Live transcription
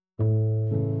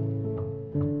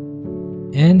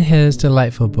In his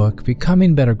delightful book,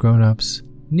 Becoming Better Grown-Ups,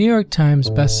 New York Times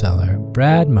bestseller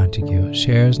Brad Montague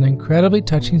shares an incredibly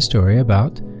touching story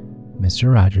about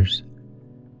Mr. Rogers.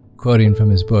 Quoting from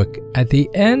his book, at the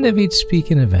end of each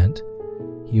speaking event,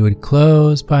 he would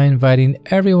close by inviting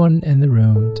everyone in the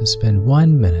room to spend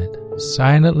 1 minute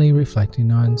silently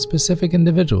reflecting on specific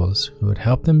individuals who would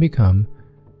help them become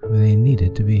who they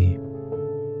needed to be.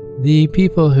 The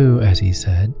people who, as he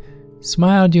said,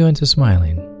 smiled you into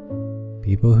smiling,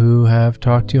 people who have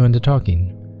talked you into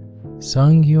talking,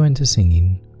 sung you into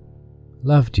singing,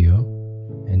 loved you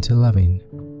into loving.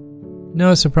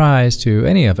 No surprise to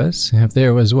any of us if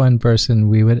there was one person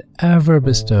we would ever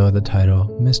bestow the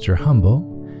title Mr.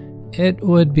 Humble, it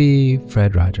would be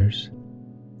Fred Rogers.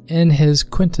 In his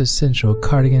quintessential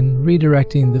Cardigan,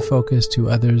 redirecting the focus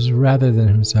to others rather than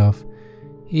himself,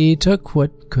 he took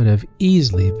what could have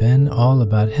easily been all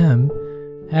about him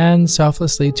and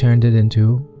selflessly turned it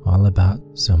into all about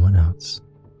someone else.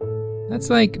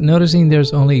 That's like noticing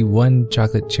there's only one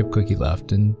chocolate chip cookie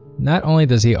left, and not only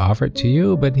does he offer it to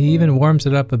you, but he even warms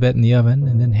it up a bit in the oven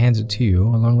and then hands it to you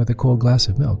along with a cold glass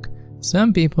of milk.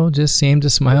 Some people just seem to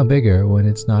smile bigger when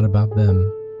it's not about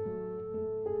them.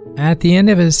 At the end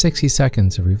of his 60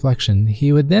 seconds of reflection,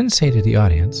 he would then say to the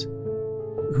audience,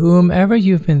 whomever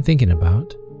you've been thinking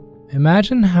about,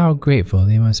 imagine how grateful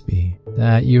they must be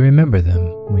that you remember them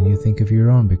when you think of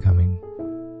your own becoming.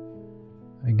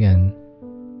 Again,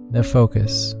 the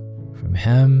focus from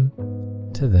him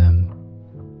to them,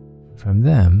 from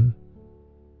them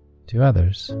to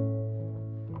others.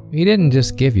 He didn't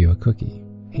just give you a cookie.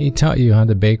 He taught you how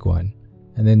to bake one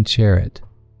and then share it.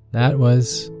 That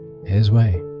was his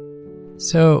way.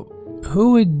 So,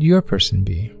 who would your person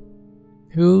be?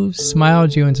 Who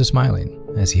smiled you into smiling,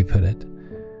 as he put it?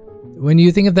 When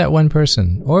you think of that one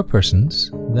person or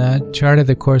persons that charted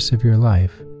the course of your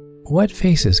life, what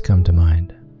faces come to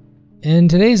mind? In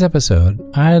today's episode,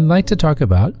 I'd like to talk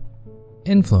about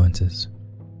influences.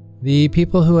 The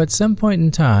people who at some point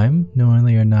in time,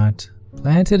 knowingly or not,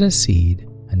 planted a seed,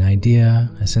 an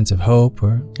idea, a sense of hope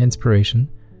or inspiration,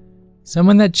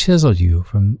 someone that chiseled you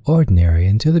from ordinary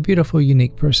into the beautiful,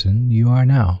 unique person you are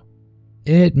now.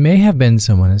 It may have been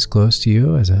someone as close to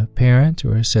you as a parent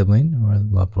or a sibling or a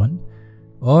loved one,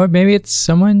 or maybe it's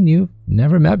someone you've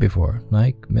never met before,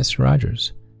 like Mr.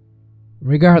 Rogers.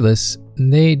 Regardless,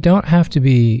 they don't have to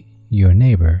be your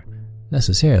neighbor,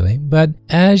 necessarily, but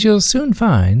as you'll soon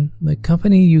find, the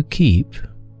company you keep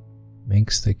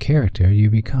makes the character you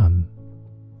become.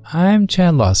 I'm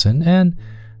Chad Lawson, and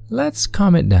let's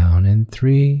calm it down in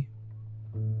 3,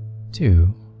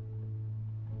 2,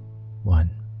 1.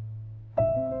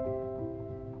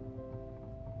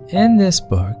 In this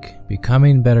book,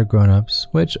 Becoming Better Grown-Ups,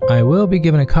 which I will be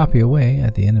giving a copy away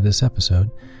at the end of this episode,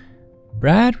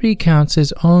 Brad recounts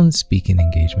his own speaking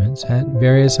engagements at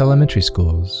various elementary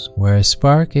schools, where a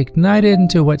spark ignited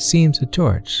into what seems a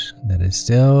torch that is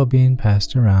still being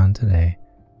passed around today.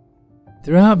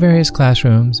 Throughout various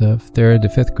classrooms of 3rd to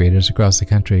 5th graders across the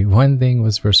country, one thing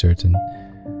was for certain.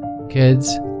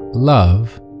 Kids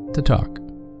love to talk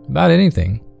about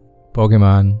anything.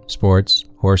 Pokemon, sports,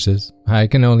 horses. I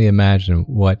can only imagine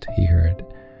what he heard.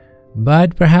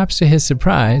 But perhaps to his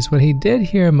surprise, what he did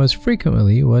hear most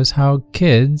frequently was how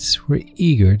kids were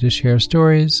eager to share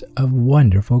stories of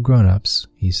wonderful grown-ups,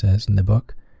 he says in the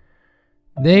book.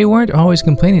 They weren't always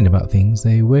complaining about things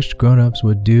they wished grown-ups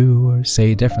would do or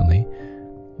say differently.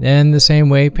 In the same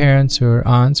way parents or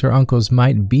aunts or uncles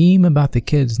might beam about the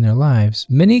kids in their lives,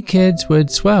 many kids would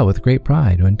swell with great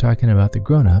pride when talking about the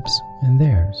grown-ups and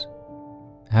theirs.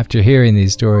 After hearing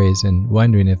these stories and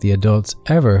wondering if the adults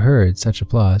ever heard such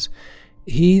applause,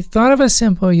 he thought of a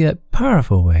simple yet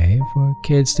powerful way for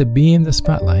kids to beam the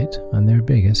spotlight on their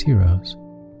biggest heroes.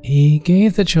 He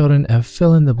gave the children a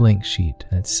fill-in-the-blank sheet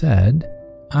that said,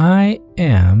 I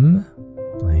am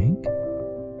blank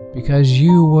because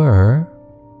you were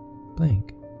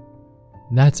blank.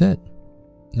 That's it.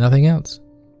 Nothing else.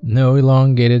 No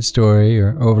elongated story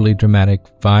or overly dramatic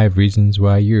 5 reasons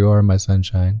why you are my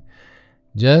sunshine.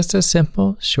 Just a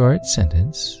simple, short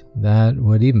sentence that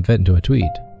would even fit into a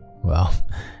tweet. Well,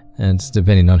 it's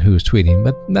depending on who's tweeting,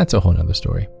 but that's a whole nother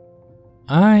story.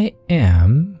 I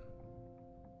am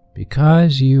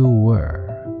because you were.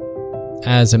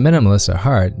 As a minimalist at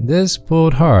heart, this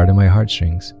pulled hard on my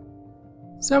heartstrings.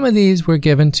 Some of these were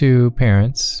given to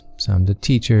parents, some to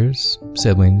teachers,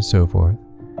 siblings, so forth.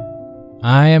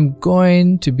 I am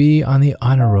going to be on the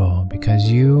honor roll because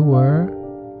you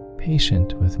were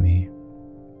patient with me.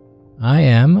 I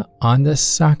am on the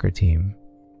soccer team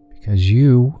because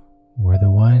you were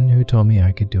the one who told me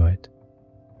I could do it.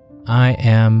 I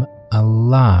am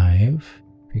alive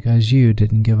because you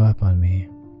didn't give up on me.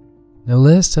 The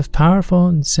list of powerful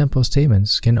and simple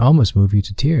statements can almost move you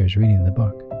to tears reading the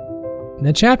book.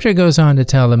 The chapter goes on to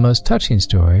tell the most touching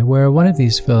story where one of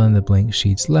these fill-in-the-blank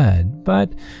sheets led,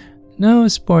 but no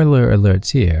spoiler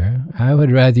alerts here. I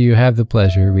would rather you have the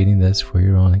pleasure reading this for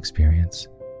your own experience.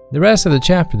 The rest of the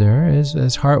chapter there is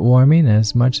as heartwarming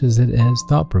as much as it is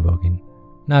thought-provoking.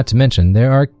 Not to mention,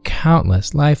 there are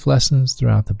countless life lessons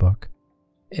throughout the book.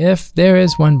 If there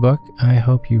is one book I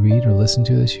hope you read or listen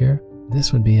to this year,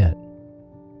 this would be it.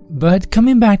 But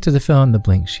coming back to the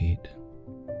fill-in-the-blank sheet,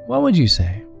 what would you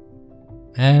say?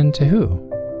 And to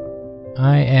who?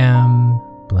 I am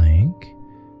blank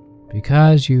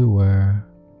because you were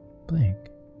blank.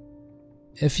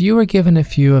 If you were given a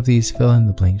few of these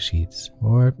fill-in-the-blank sheets,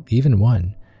 or even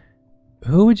one,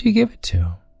 who would you give it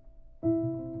to?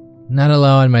 Not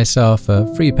allowing myself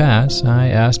a free pass, I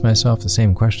asked myself the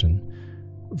same question.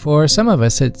 For some of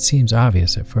us, it seems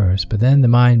obvious at first, but then the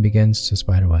mind begins to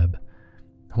spiderweb.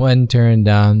 One turn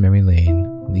down memory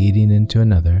lane, leading into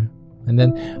another, and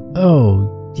then,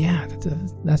 oh, yeah,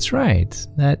 that's right.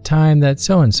 That time that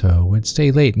so-and-so would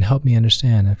stay late and help me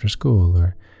understand after school,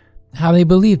 or how they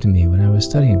believed in me when I was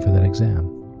studying for that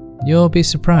exam. You'll be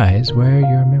surprised where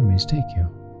your memories take you.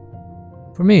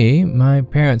 For me, my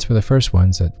parents were the first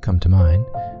ones that come to mind.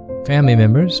 Family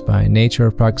members, by nature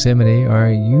of proximity,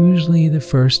 are usually the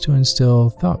first to instill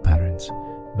thought patterns,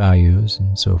 values,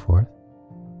 and so forth.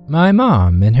 My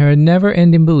mom and her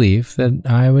never-ending belief that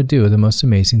I would do the most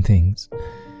amazing things.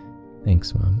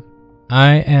 Thanks, Mom.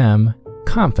 I am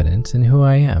confident in who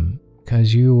I am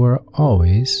because you were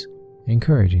always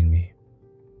encouraging me.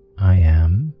 I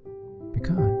am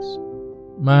because.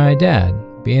 My dad,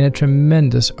 being a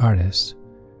tremendous artist.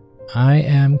 I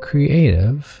am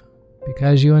creative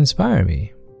because you inspire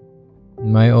me.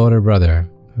 My older brother,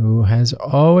 who has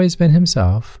always been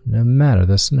himself no matter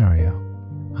the scenario.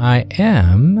 I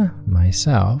am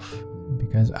myself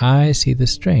because I see the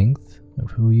strength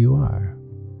of who you are.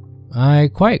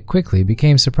 I quite quickly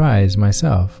became surprised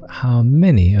myself how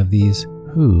many of these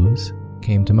who's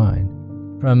came to mind.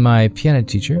 From my piano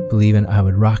teacher believing I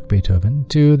would rock Beethoven,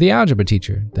 to the algebra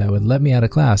teacher that would let me out of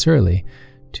class early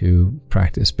to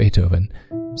practice Beethoven.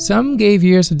 Some gave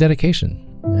years of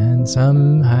dedication, and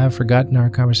some have forgotten our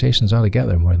conversations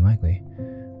altogether, more than likely.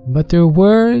 But their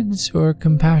words or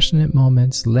compassionate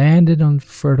moments landed on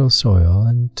fertile soil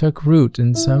and took root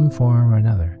in some form or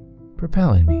another,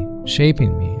 propelling me,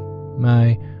 shaping me,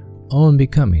 my own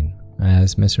becoming,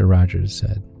 as Mr. Rogers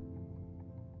said.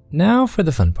 Now for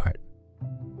the fun part.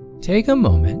 Take a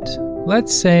moment,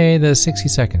 let's say the 60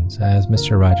 seconds, as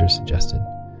Mr. Rogers suggested.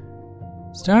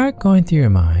 Start going through your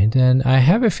mind, and I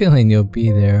have a feeling you'll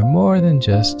be there more than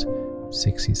just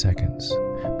 60 seconds.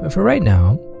 But for right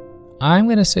now, I'm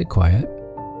going to sit quiet,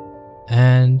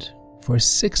 and for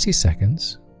 60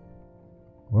 seconds,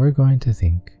 we're going to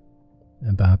think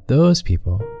about those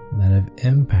people that have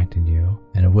impacted you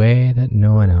in a way that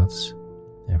no one else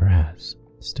ever has.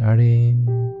 Starting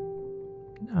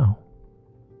now.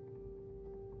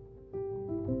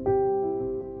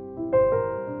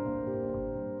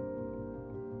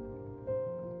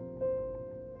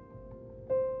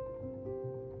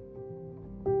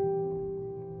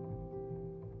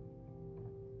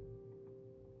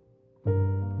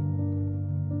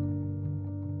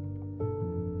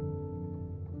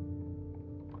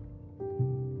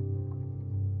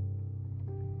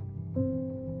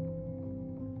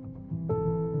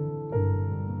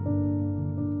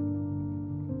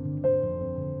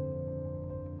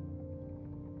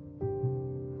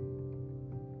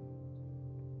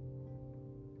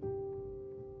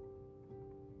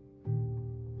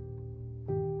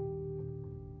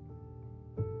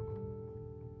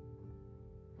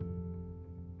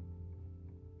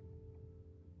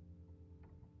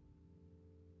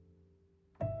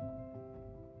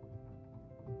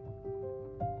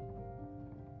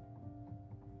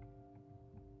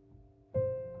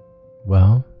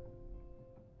 Well,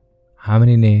 how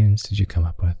many names did you come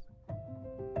up with?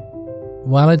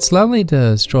 While it's lovely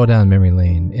to stroll down memory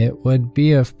lane, it would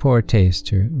be of poor taste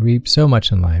to reap so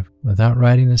much in life without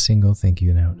writing a single thank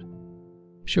you note.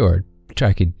 Sure,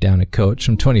 tracking down a coach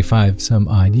from 25 some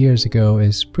odd years ago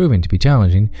is proving to be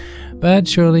challenging, but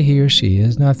surely he or she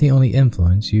is not the only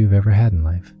influence you've ever had in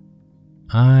life.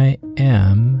 I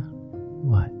am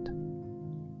what?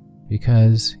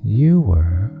 Because you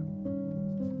were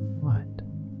what?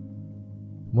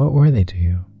 What were they to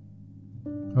you?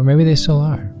 Or maybe they still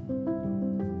are.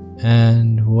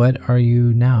 And what are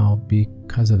you now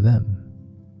because of them?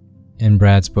 In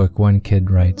Brad's book, one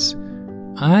kid writes,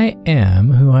 I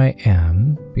am who I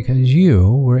am because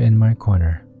you were in my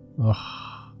corner. Ugh.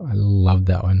 I love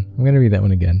that one. I'm going to read that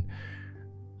one again.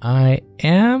 I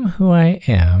am who I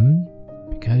am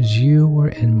because you were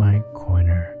in my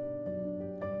corner.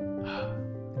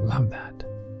 Love that.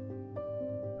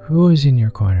 Who is in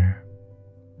your corner?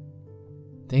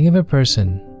 Think of a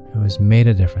person who has made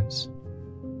a difference.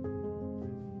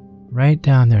 Write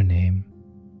down their name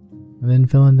and then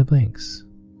fill in the blanks.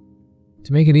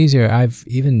 To make it easier, I've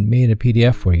even made a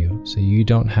PDF for you so you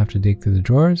don't have to dig through the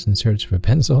drawers and search for a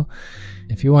pencil.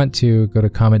 If you want to, go to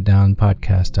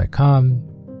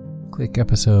cometdownpodcast.com, click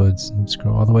episodes, and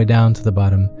scroll all the way down to the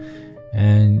bottom,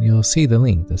 and you'll see the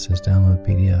link that says download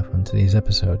PDF on today's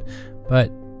episode.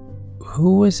 But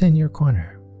who was in your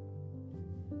corner?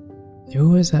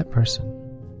 Who is that person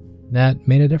that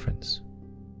made a difference?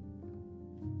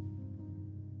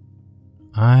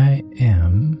 I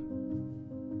am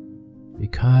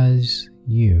because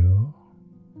you.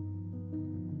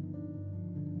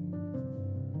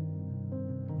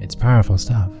 It's powerful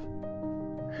stuff.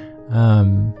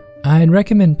 I'd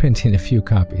recommend printing a few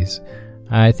copies.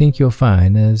 I think you'll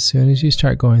find as soon as you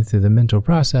start going through the mental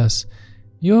process,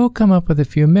 you'll come up with a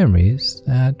few memories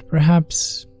that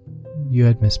perhaps you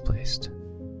had misplaced.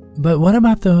 But what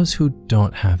about those who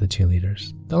don't have the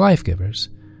cheerleaders, the life givers,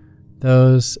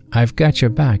 those I've got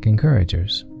your back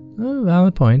encouragers? Oh,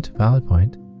 valid point.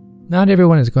 Not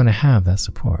everyone is going to have that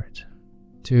support.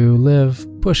 To live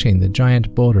pushing the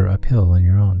giant boulder uphill on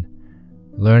your own,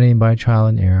 learning by trial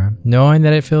and error, knowing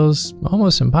that it feels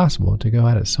almost impossible to go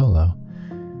at it solo.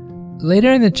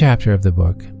 Later in the chapter of the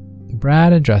book,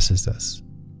 Brad addresses this,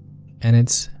 and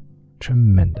it's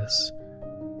tremendous.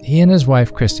 He and his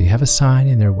wife, Christy, have a sign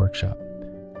in their workshop.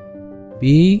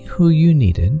 Be who you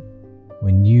needed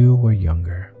when you were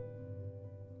younger.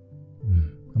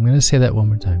 I'm going to say that one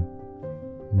more time.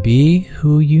 Be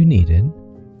who you needed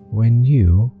when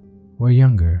you were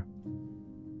younger.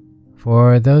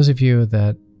 For those of you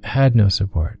that had no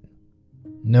support,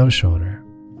 no shoulder,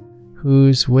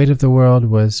 whose weight of the world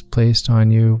was placed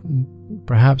on you,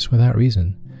 perhaps without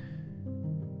reason,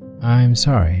 I'm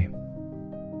sorry.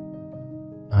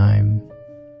 I'm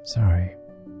sorry.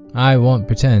 I won't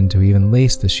pretend to even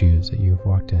lace the shoes that you've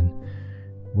walked in.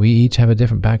 We each have a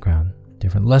different background,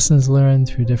 different lessons learned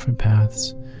through different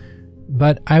paths.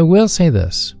 But I will say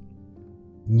this.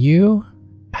 You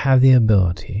have the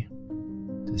ability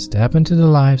to step into the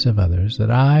lives of others that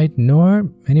I, nor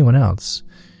anyone else,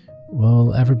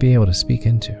 will ever be able to speak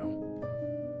into.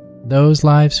 Those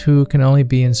lives who can only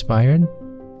be inspired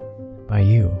by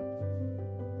you.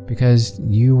 Because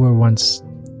you were once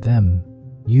them.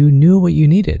 You knew what you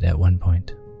needed at one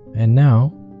point, and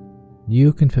now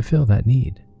you can fulfill that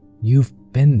need. You've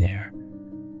been there.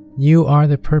 You are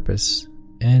the purpose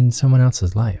in someone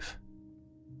else's life.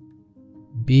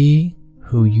 Be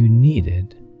who you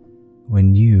needed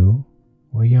when you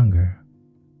were younger.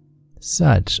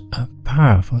 Such a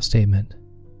powerful statement.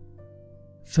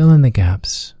 Fill in the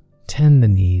gaps, tend the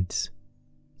needs,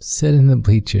 sit in the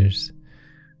bleachers,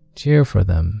 cheer for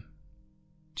them,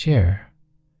 cheer.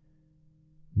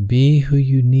 Be who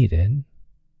you needed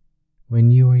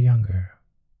when you were younger.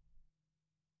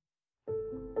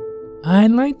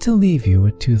 I'd like to leave you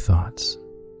with two thoughts.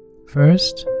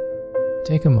 First,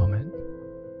 take a moment,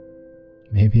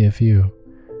 maybe a few,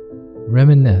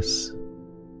 reminisce.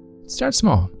 Start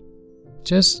small,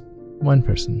 just one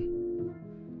person.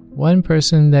 One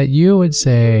person that you would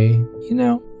say,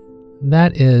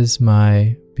 that is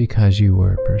my because you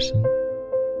were person.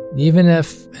 Even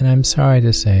if, and I'm sorry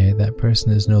to say, that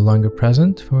person is no longer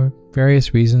present for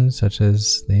various reasons, such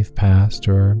as they've passed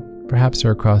or perhaps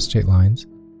are across state lines,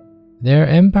 their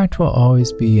impact will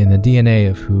always be in the DNA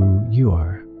of who you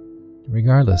are,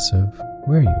 regardless of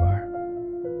where you are.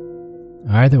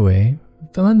 Either way,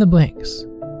 fill in the blanks.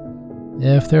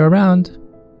 If they're around,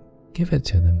 give it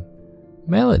to them.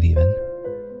 Mail it even.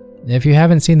 If you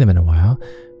haven't seen them in a while,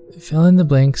 fill in the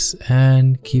blanks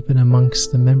and keep it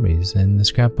amongst the memories in the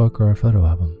scrapbook or a photo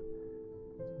album.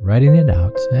 Writing it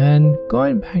out and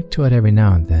going back to it every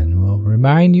now and then will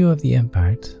remind you of the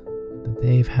impact that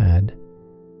they've had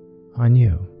on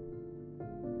you.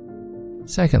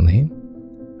 Secondly,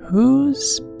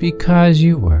 whose because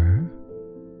you were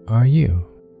are you?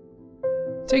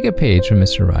 Take a page from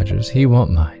Mr. Rogers, he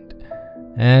won't mind,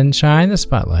 and shine the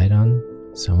spotlight on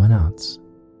someone else.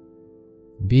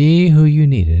 Be who you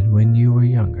needed when you were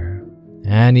younger.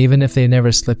 And even if they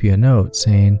never slip you a note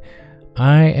saying,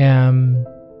 I am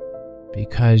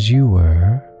because you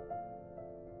were,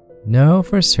 know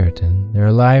for certain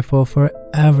their life will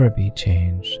forever be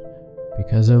changed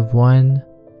because of one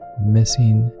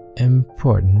missing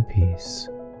important piece.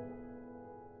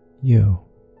 You.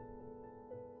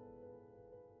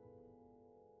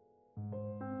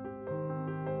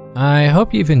 I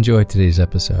hope you've enjoyed today's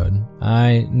episode.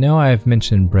 I know I've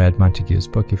mentioned Brad Montague's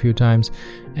book a few times,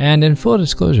 and in full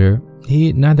disclosure,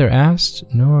 he neither asked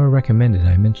nor recommended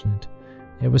I mention it.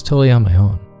 It was totally on my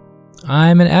own.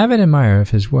 I'm an avid admirer of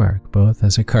his work, both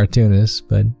as a cartoonist,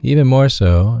 but even more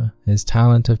so, his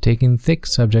talent of taking thick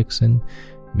subjects and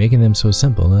making them so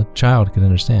simple a child could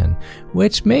understand,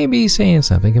 which may be saying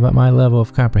something about my level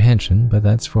of comprehension, but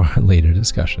that's for a later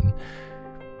discussion.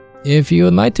 If you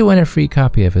would like to win a free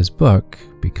copy of his book,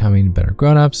 Becoming Better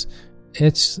Grown-Ups,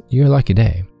 it's your lucky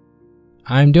day.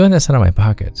 I'm doing this out of my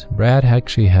pocket. Brad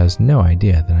actually has no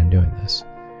idea that I'm doing this.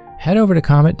 Head over to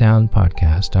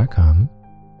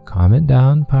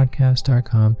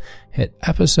CalmItDownPodcast.com, hit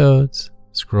episodes,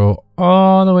 scroll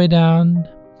all the way down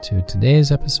to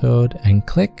today's episode, and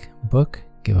click Book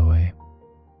Giveaway.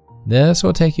 This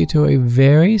will take you to a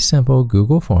very simple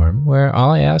Google form where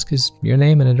all I ask is your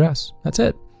name and address. That's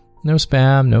it. No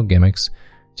spam, no gimmicks.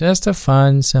 Just a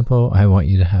fun, simple, I want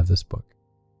you to have this book.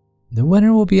 The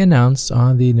winner will be announced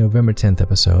on the November 10th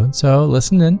episode, so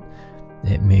listen in.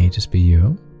 It may just be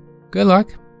you. Good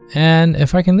luck. And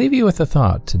if I can leave you with a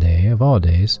thought today, of all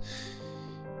days,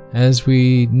 as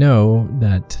we know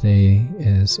that today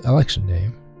is Election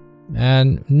Day,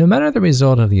 and no matter the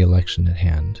result of the election at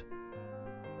hand,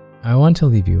 I want to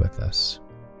leave you with this.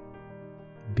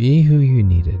 Be who you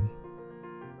needed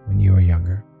when you were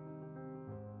younger.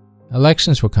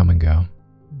 Elections will come and go.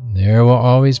 There will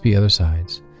always be other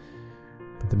sides.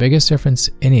 But the biggest difference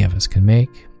any of us can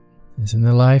make is in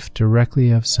the life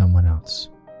directly of someone else,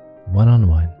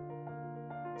 one-on-one,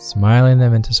 smiling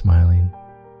them into smiling,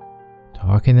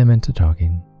 talking them into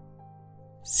talking,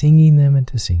 singing them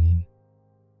into singing,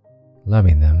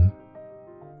 loving them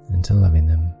into loving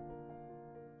them.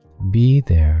 Be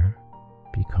there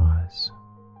because.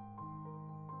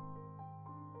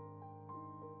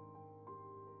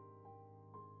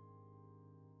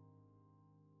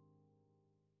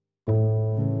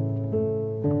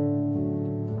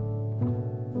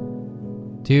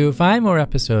 To find more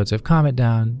episodes of Calm It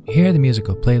Down, hear the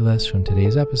musical playlist from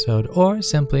today's episode, or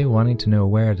simply wanting to know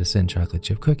where to send chocolate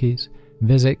chip cookies,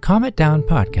 visit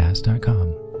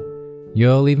CalmItDownPodcast.com.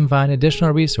 You'll even find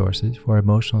additional resources for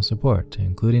emotional support,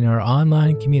 including our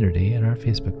online community and our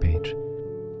Facebook page.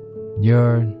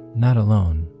 You're not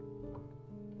alone.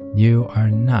 You are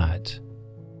not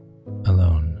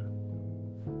alone.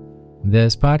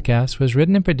 This podcast was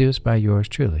written and produced by yours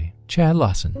truly, Chad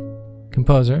Lawson,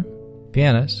 composer,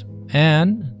 pianist,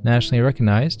 and nationally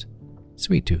recognized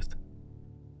Sweet Tooth.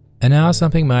 And now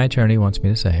something my attorney wants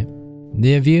me to say.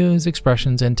 The views,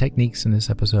 expressions, and techniques in this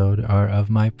episode are of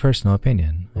my personal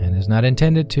opinion and is not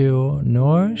intended to,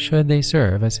 nor should they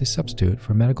serve as a substitute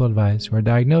for medical advice or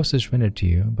diagnosis rendered to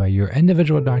you by your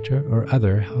individual doctor or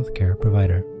other healthcare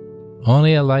provider.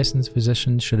 Only a licensed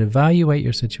physician should evaluate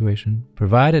your situation,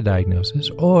 provide a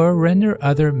diagnosis, or render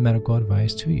other medical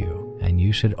advice to you, and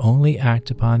you should only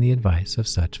act upon the advice of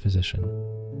such physician.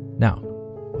 Now,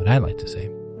 what I like to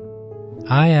say.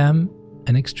 I am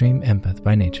an extreme empath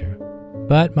by nature,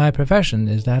 but my profession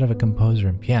is that of a composer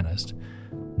and pianist,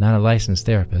 not a licensed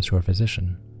therapist or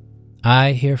physician.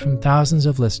 I hear from thousands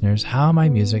of listeners how my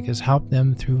music has helped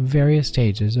them through various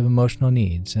stages of emotional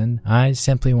needs, and I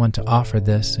simply want to offer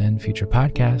this and future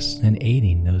podcasts in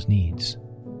aiding those needs.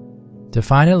 To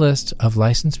find a list of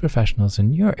licensed professionals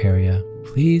in your area,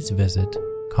 please visit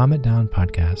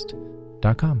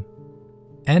CalmItDownPodcast.com.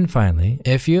 And finally,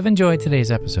 if you've enjoyed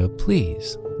today's episode,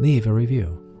 please leave a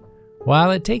review.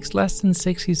 While it takes less than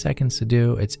 60 seconds to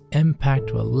do, its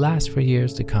impact will last for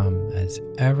years to come, as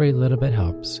every little bit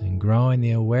helps in growing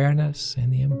the awareness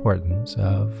and the importance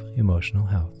of emotional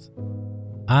health.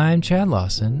 I'm Chad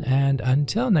Lawson, and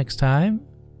until next time,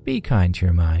 be kind to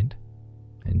your mind,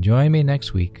 and join me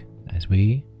next week as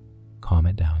we calm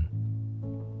it down.